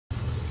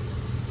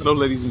Hello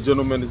ladies and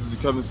gentlemen, this is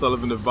the Kevin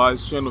Sullivan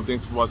Advice channel.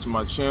 Thanks for watching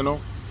my channel.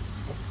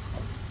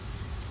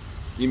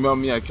 Email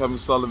me at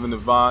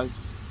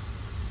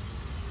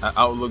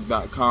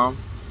kevinsullivanadvice@outlook.com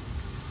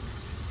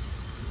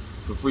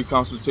for free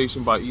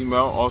consultation by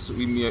email. Also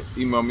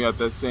email me at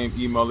that same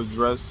email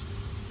address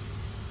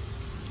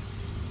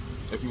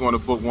if you want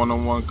to book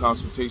one-on-one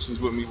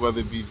consultations with me, whether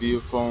it be via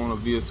phone or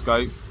via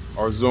Skype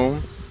or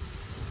Zoom.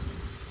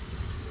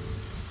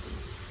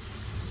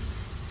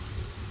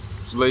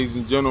 So ladies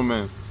and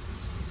gentlemen,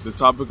 the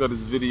topic of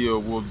this video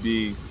will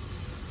be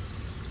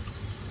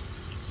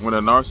when a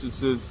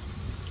narcissist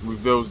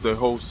reveals their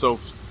whole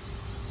self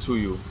to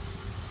you.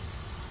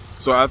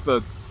 So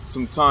after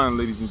some time,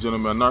 ladies and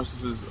gentlemen, a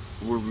narcissist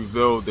will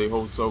reveal their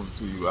whole self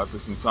to you. After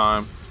some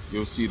time,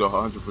 you'll see the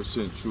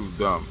 100% true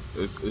them.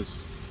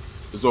 It's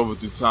over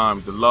through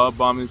time. The love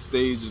bombing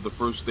stage is the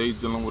first stage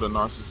dealing with a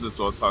narcissist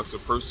or a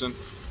toxic person.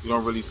 You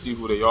don't really see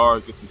who they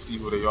are, get to see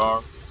who they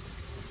are,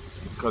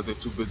 because they're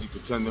too busy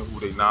pretending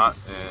who they're not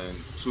and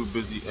too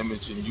busy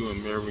imaging you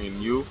and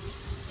marrying you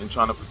and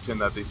trying to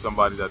pretend that they're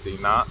somebody that they're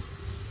not.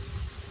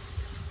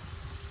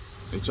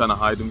 They're trying to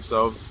hide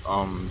themselves.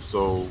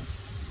 So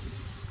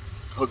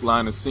hook,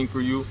 line, and sinker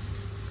you,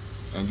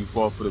 and you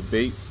fall for the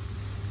bait,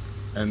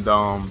 and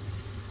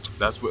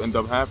that's what end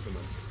up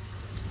happening.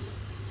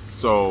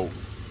 So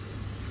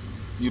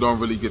you don't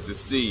really get to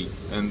see.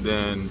 And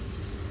then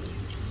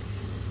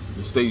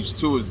the stage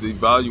 2 is the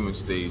devaluing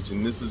stage,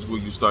 and this is where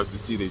you start to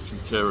see their true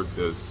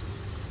characters.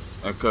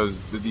 And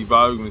because the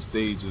devaluing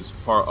stage is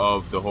part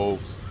of the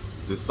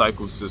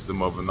cycle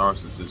system of a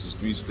narcissist. It's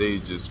 3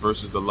 stages.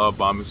 First is the love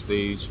bombing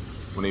stage,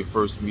 when they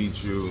first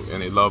meet you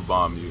and they love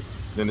bomb you.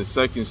 Then the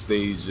second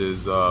stage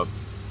is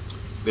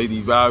they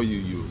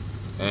devalue you,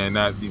 and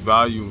that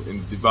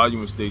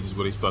devaluing stage is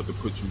where they start to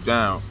put you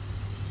down.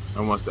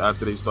 And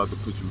after they start to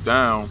put you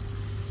down,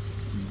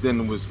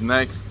 then what's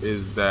next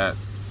is that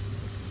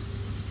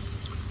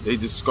they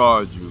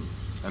discard you,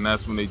 and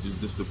that's when they just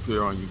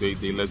disappear on you.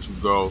 They let you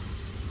go,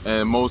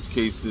 and in most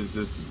cases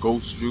it's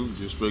ghost you,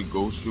 just straight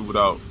ghost you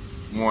without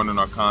warning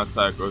or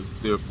contact or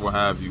therefore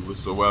have you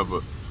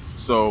whatsoever.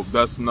 So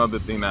that's another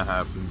thing that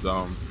happens.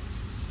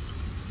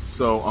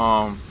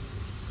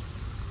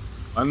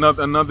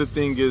 Another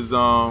thing is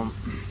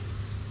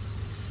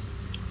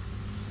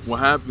what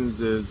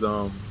happens is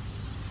the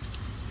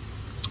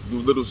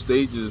little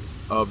stages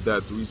of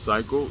that 3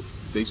 cycle,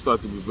 they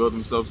start to reveal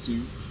themselves to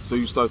you. So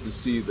you start to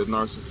see the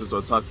narcissist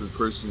or toxic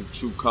person's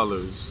true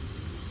colors.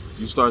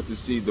 You start to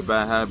see the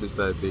bad habits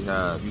that they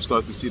have. You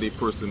start to see their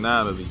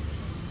personality.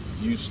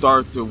 You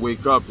start to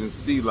wake up and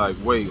see, like,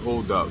 wait,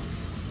 hold up.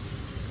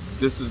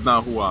 This is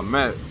not who I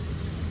met.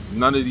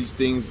 None of these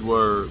things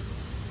were,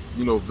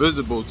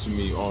 visible to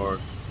me or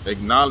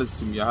acknowledged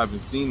to me. I haven't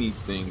seen these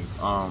things.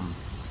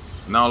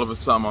 And all of a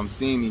sudden I'm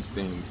seeing these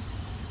things.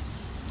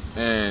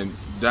 And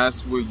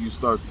that's where you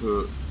start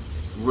to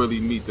really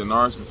meet the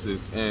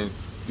narcissist. And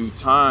through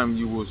time,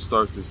 you will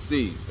start to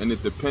see. And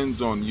it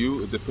depends on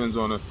you. It depends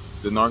on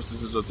the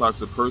narcissist or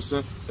toxic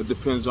person. It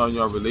depends on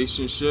your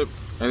relationship.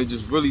 And it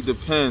just really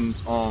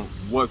depends on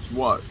what's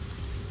what.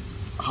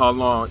 How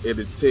long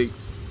it'll take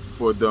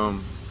for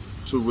them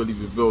to really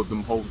reveal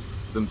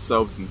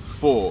themselves in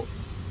full.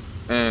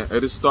 And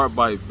it'll start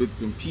by bits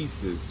and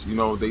pieces.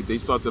 They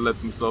start to let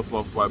themselves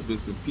off by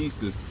bits and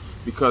pieces,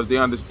 because they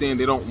understand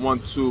they don't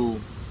want to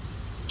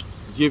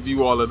give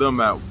you all of them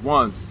at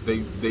once.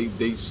 They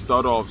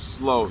start off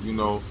slow.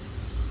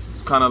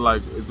 It's kind of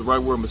like, is the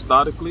right word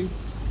methodically?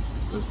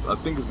 I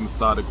think it's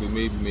methodically,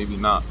 maybe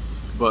not.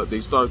 But they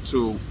start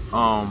to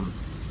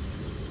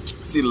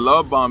see the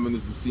love bombing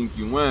is to sink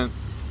you in,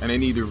 and they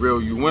need to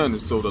reel you in.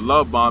 And so the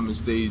love bombing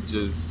stage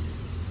just